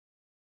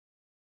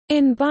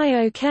In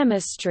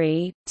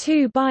biochemistry,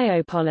 two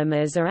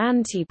biopolymers are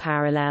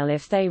antiparallel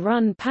if they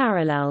run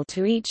parallel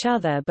to each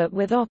other but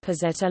with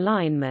opposite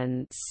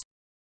alignments.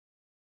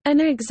 An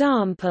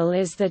example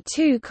is the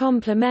two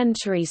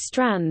complementary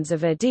strands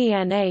of a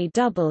DNA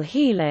double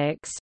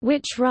helix,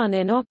 which run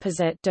in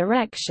opposite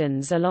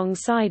directions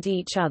alongside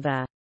each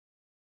other.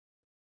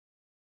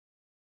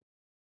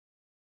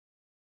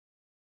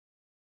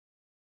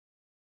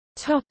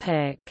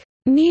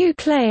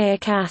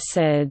 Nucleic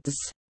acids.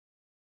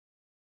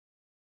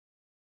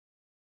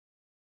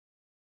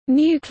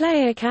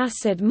 Nucleic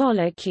acid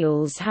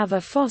molecules have a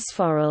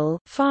phosphoryl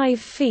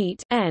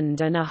 5'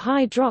 end and a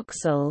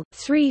hydroxyl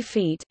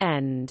 3'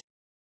 end.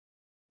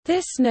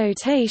 This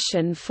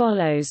notation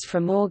follows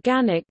from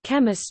organic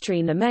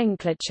chemistry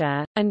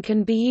nomenclature, and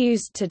can be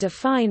used to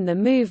define the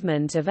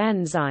movement of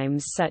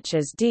enzymes such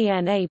as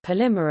DNA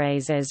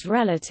polymerases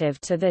relative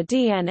to the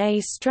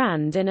DNA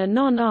strand in a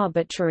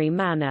non-arbitrary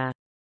manner.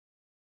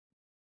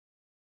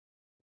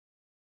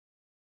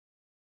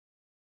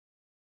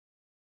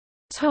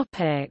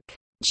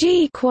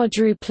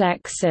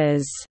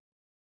 G-quadruplexes.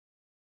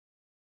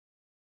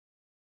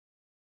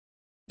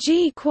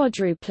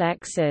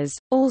 G-quadruplexes,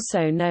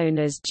 also known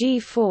as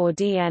G4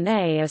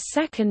 DNA, are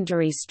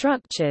secondary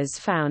structures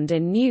found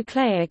in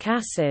nucleic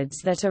acids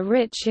that are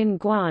rich in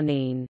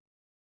guanine.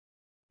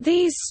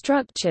 These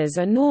structures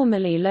are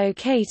normally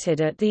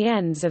located at the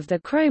ends of the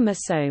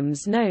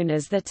chromosomes known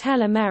as the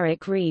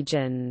telomeric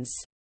regions.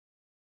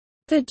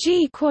 The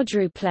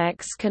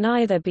G-quadruplex can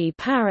either be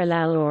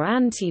parallel or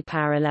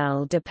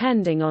antiparallel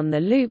depending on the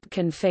loop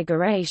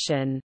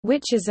configuration,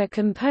 which is a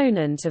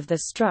component of the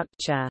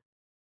structure.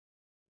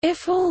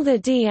 If all the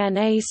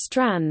DNA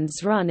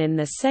strands run in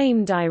the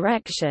same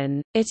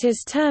direction, it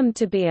is termed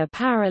to be a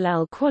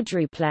parallel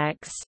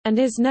quadruplex, and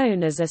is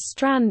known as a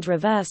strand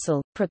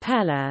reversal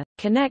propeller,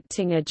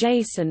 connecting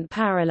adjacent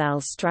parallel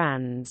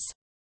strands.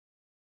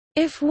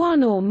 If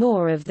one or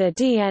more of the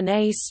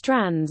DNA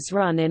strands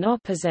run in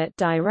opposite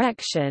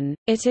direction,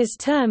 it is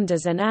termed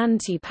as an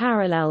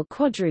anti-parallel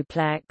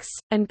quadruplex,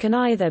 and can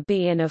either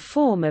be in a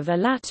form of a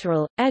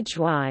lateral,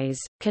 edgewise,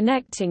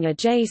 connecting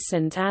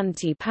adjacent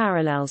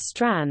anti-parallel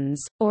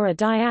strands, or a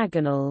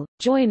diagonal,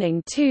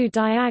 joining two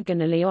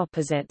diagonally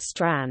opposite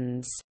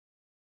strands.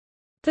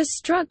 The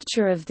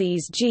structure of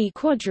these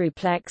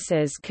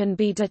G-quadruplexes can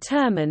be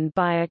determined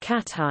by a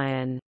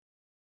cation.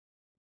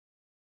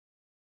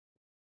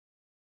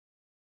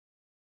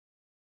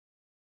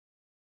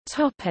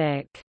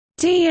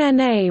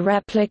 DNA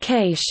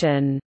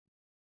replication.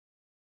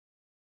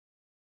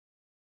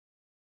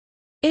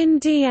 In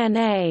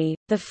DNA,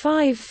 the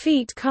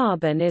 5'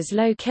 carbon is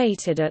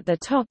located at the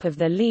top of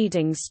the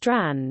leading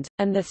strand,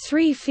 and the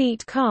 3'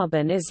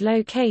 carbon is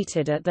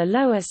located at the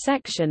lower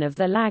section of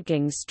the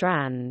lagging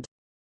strand.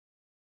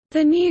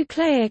 The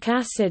nucleic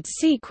acid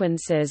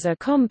sequences are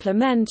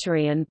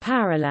complementary and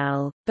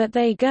parallel, but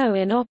they go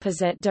in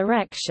opposite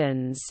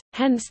directions,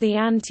 hence the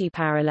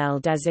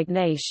antiparallel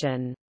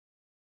designation.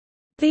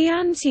 The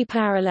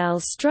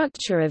antiparallel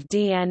structure of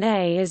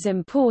DNA is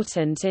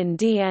important in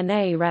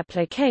DNA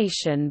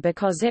replication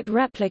because it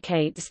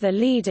replicates the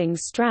leading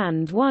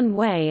strand one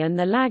way and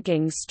the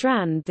lagging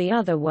strand the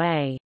other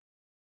way.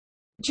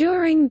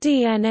 During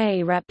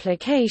DNA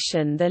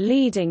replication, the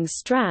leading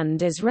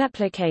strand is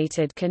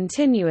replicated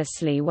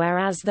continuously,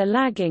 whereas the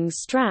lagging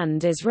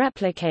strand is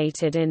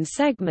replicated in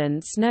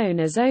segments known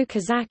as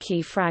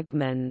Okazaki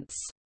fragments.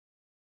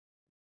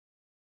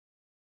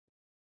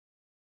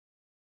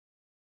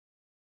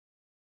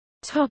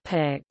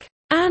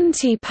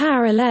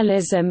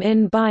 Anti-parallelism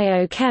in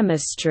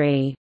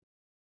biochemistry.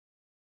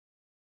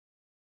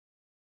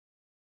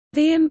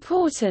 The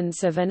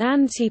importance of an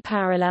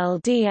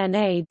antiparallel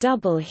DNA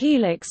double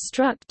helix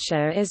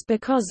structure is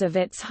because of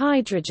its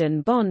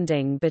hydrogen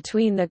bonding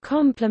between the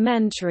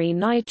complementary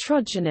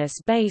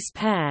nitrogenous base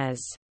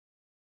pairs.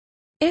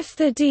 If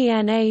the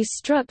DNA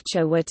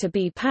structure were to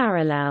be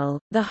parallel,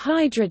 the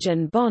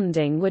hydrogen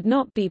bonding would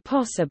not be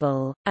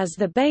possible, as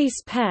the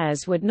base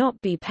pairs would not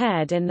be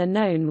paired in the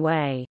known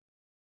way.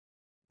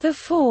 The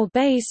four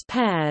base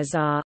pairs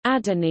are,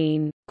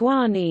 adenine,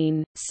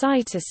 guanine,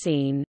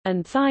 cytosine,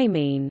 and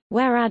thymine,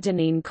 where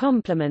adenine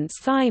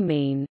complements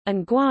thymine,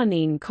 and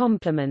guanine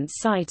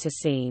complements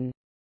cytosine.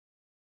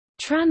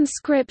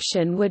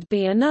 Transcription would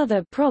be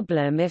another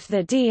problem if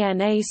the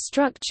DNA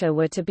structure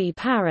were to be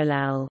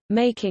parallel,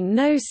 making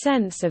no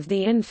sense of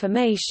the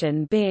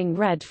information being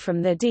read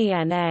from the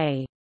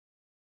DNA.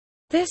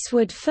 This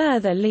would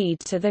further lead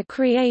to the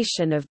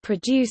creation of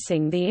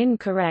producing the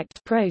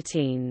incorrect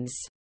proteins.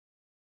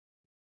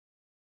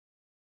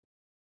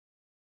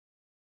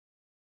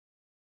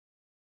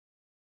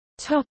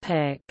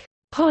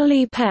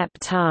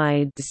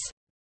 Polypeptides.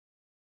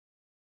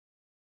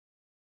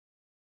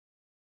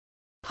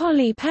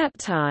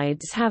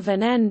 Polypeptides have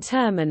an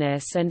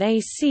N-terminus and a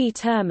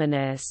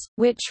C-terminus,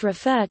 which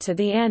refer to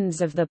the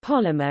ends of the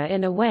polymer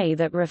in a way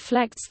that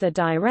reflects the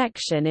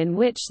direction in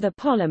which the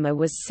polymer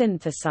was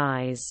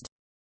synthesized.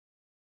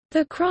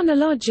 The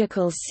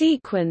chronological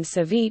sequence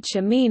of each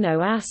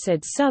amino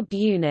acid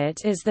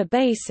subunit is the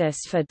basis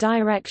for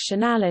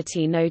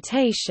directionality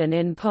notation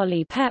in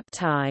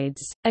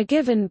polypeptides. A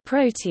given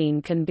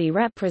protein can be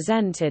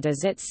represented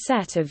as its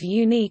set of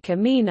unique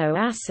amino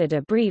acid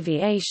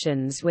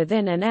abbreviations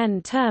within an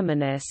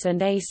N-terminus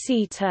and a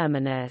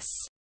C-terminus.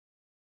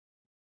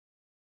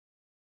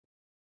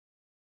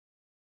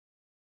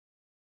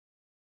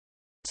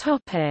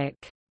 Topic: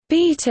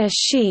 Beta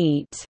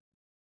sheet.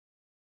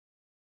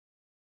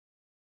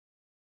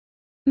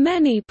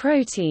 Many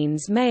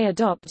proteins may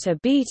adopt a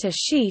beta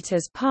sheet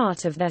as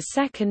part of their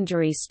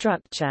secondary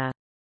structure.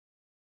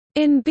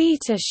 In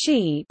beta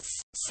sheets,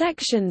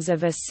 sections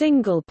of a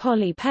single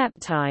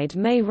polypeptide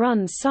may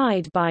run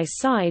side by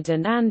side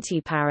and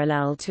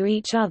antiparallel to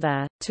each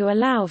other, to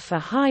allow for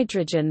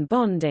hydrogen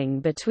bonding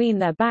between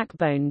their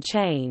backbone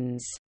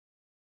chains.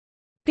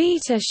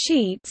 Beta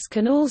sheets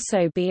can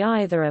also be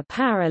either a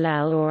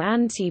parallel or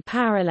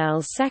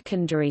anti-parallel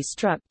secondary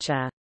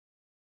structure.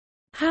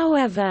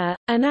 However,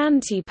 an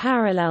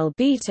anti-parallel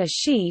beta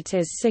sheet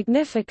is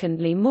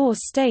significantly more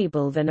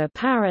stable than a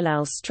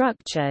parallel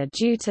structure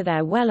due to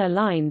their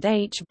well-aligned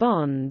H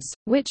bonds,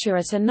 which are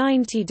at a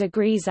 90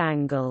 degrees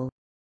angle.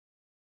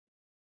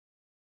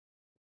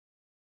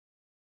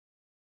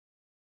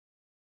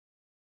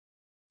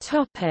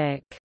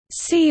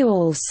 See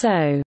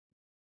also: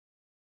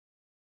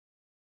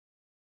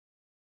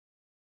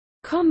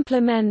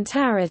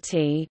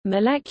 complementarity,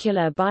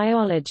 molecular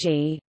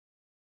biology;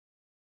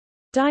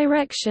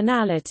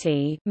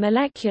 directionality,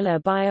 molecular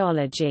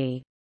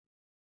biology.